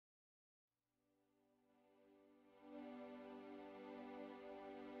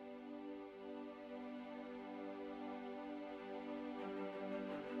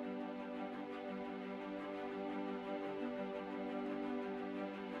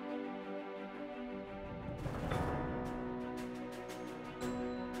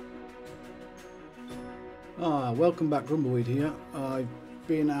Welcome back, Grumble here. I've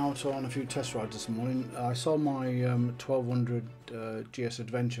been out on a few test rides this morning. I sold my 1200 GS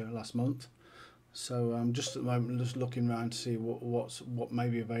Adventure last month, so I'm just at the moment just looking around to see what may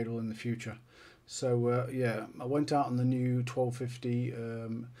be available in the future. So yeah, I went out on the new 1250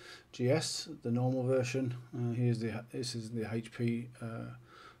 GS, the normal version. This is the HP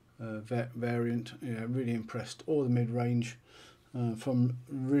variant. Yeah, really impressed. All the mid-range. From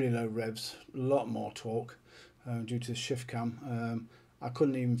really low revs, a lot more torque due to the shift cam. I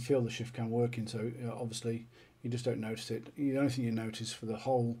couldn't even feel the shift cam working, so obviously you just don't notice it. The only thing you notice for the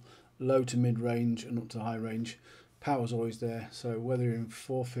whole low to mid range and up to high range, power's always there. So whether you're in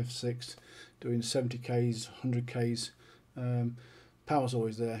 4th, 5th, 6th, doing 70k's, 100k's, power's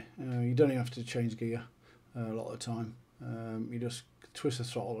always there. You don't even have to change gear a lot of the time. You just twist the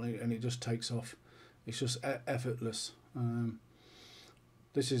throttle and it just takes off. It's just effortless.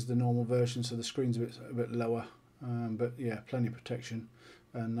 This is the normal version, so the screen's a bit lower, but yeah, plenty of protection,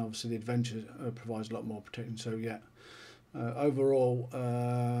 and obviously the Adventure provides a lot more protection. So yeah, overall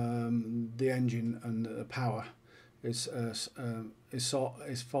the engine and the power is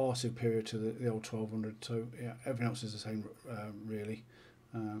far superior to the old 1200. So yeah, everything else is the same really.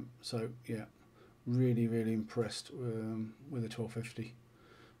 So yeah, really impressed with the 1250.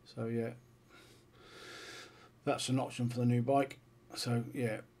 So yeah, that's an option for the new bike. So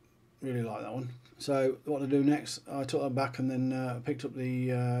yeah, really like that one. So what to do next, I took that back and then picked up the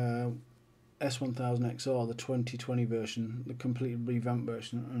S1000XR, the 2020 version, the completely revamped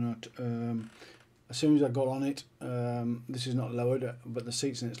version. And as soon as I got on it, this is not lowered, but the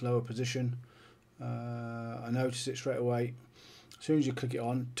seat's in its lower position. I noticed it straight away. As soon as you click it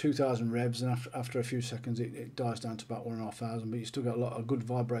on, 2000 revs, and after a few seconds it dies down to about 1500, but you still got a lot of good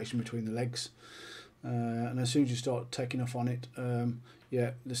vibration between the legs. And as soon as you start taking off on it,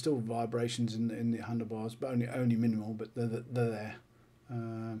 yeah, there's still vibrations in the handlebars, but only minimal, but they're there.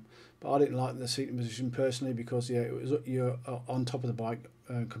 But I didn't like the seating position personally because yeah, you're on top of the bike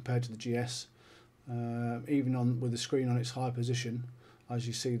compared to the GS. Even with the screen on its high position, as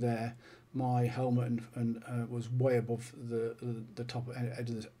you see there, my helmet was way above the top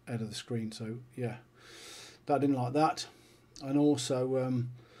edge of the screen. So yeah, I didn't like that, and also.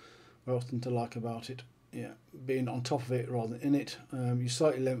 What else to like about it? Yeah, being on top of it rather than in it. You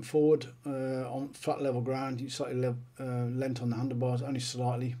slightly leant forward on flat level ground. You slightly leant on the handlebars, only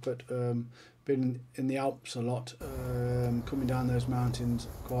slightly, but being in the Alps a lot, coming down those mountains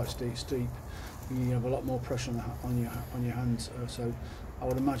quite steep, you have a lot more pressure on your hands. So I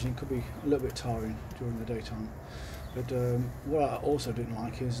would imagine it could be a little bit tiring during the daytime. But what I also didn't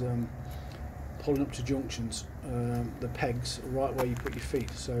like is pulling up to junctions, the pegs right where you put your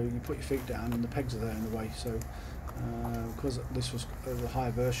feet. So you put your feet down and the pegs are there in the way. So because this was the higher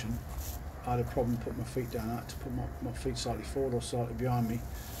version, I had a problem putting my feet down. I had to put my feet slightly forward or slightly behind me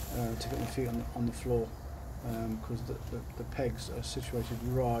to get my feet on the floor, because the pegs are situated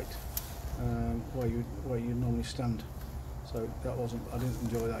right where you normally stand. So I didn't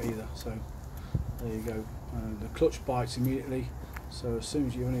enjoy that either. So there you go. The clutch bites immediately. So as soon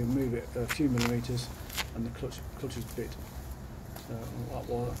as you only move it a few millimeters, and the clutch is bit. So I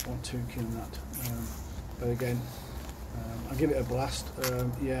want too keen on that. But again, I give it a blast.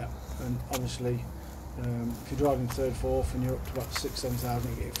 Yeah, and obviously, if you're driving 3rd, 4th, and you're up to about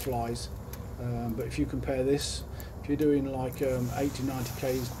 6,000–7,000, it flies. But if you compare this, if you're doing like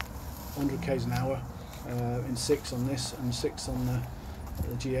 80–90k's, 100k's an hour in 6 on this and 6 on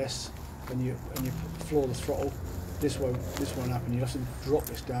the GS, and you floor the throttle. This won't happen. You have to drop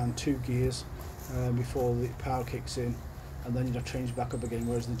this down 2 gears before the power kicks in, and then you have to change back up again.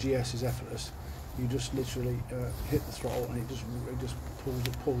 Whereas the GS is effortless. You just literally hit the throttle and it just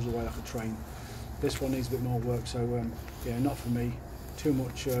pulls away like a train. This one needs a bit more work. So yeah, not for me. Too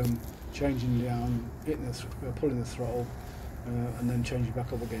much changing down, pulling the throttle, and then changing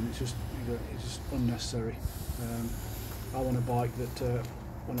back up again. It's just unnecessary. I want a bike that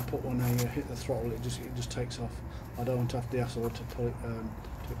when I hit the throttle, it just takes off. I don't want to have the hassle to pull it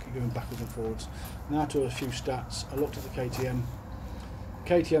to keep going backwards and forwards. Now to a few stats. I looked at the KTM.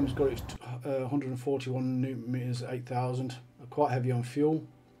 KTM's got its 141 Newton meters, 8,000. Quite heavy on fuel.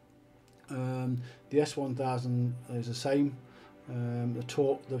 The S1000 is the same. The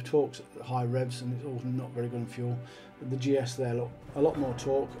torque's at high revs and it's also not very good on fuel. But the GS there, look, a lot more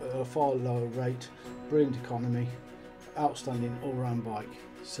torque, a far lower rate, brilliant economy, outstanding all-round bike.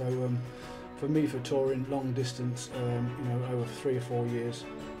 So for me, for touring long distance, you know, over 3 or 4 years,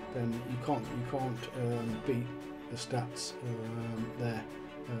 then you can't beat the stats there.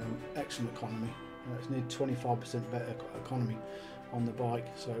 Excellent economy, It's near 25% better economy on the bike,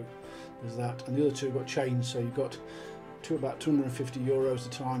 so there's that. And the other two have got chains, so you've got about €250 a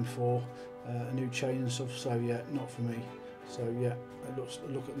time for a new chain and stuff. So yeah, not for me. So yeah, it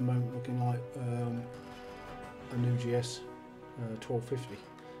look at the moment looking like a new GS 1250.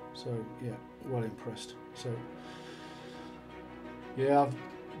 So yeah, well impressed. So yeah, I've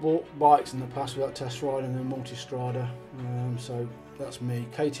bought bikes in the past without test riding a multi-strada, so that's me.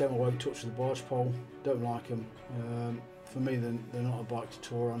 KTM I won't touch with the barge pole, don't like them. For me they're not a bike to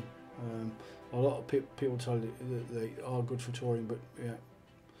tour on. A lot of people tell you that they are good for touring, but yeah,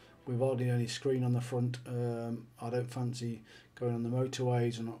 with hardly any screen on the front, I don't fancy going on the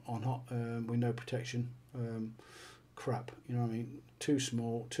motorways and on hot with no protection. Crap, you know what I mean? Too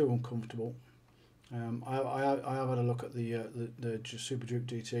small, too uncomfortable. I have had a look at the Super Duke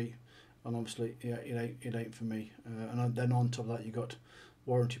DT, and obviously, yeah, it ain't for me. And then on top of that, you got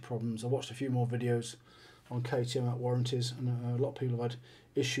warranty problems. I watched a few more videos on KTM at warranties, and a lot of people have had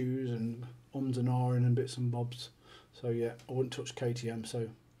issues and ums and ahhing and bits and bobs. So yeah, I wouldn't touch KTM. So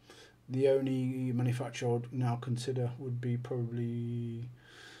the only manufacturer I would now consider would be probably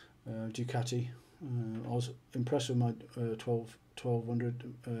Ducati. I was impressed with my 1200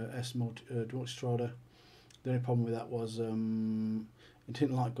 S Multistrada. The only problem with that was it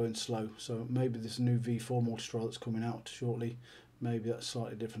didn't like going slow, so maybe this new V4 Multistrada that's coming out shortly, maybe that's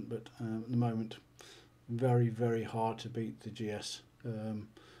slightly different, but at the moment very, very hard to beat the GS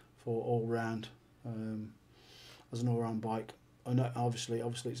for all round as an all-round bike. I know obviously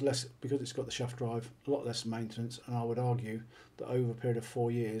it's less because it's got the shaft drive, a lot less maintenance, and I would argue that over a period of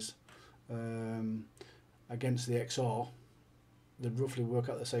 4 years against the XR, they'd roughly work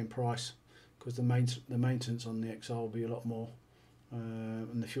out the same price, because the maintenance on the XR will be a lot more,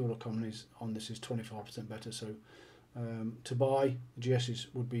 and the fuel economy on this is 25% better. So to buy, the GS's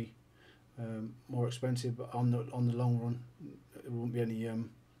would be more expensive, but on the long run, it won't be any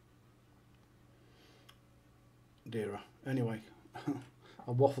dearer. Anyway,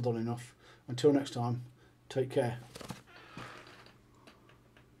 I've waffled on enough. Until next time, take care.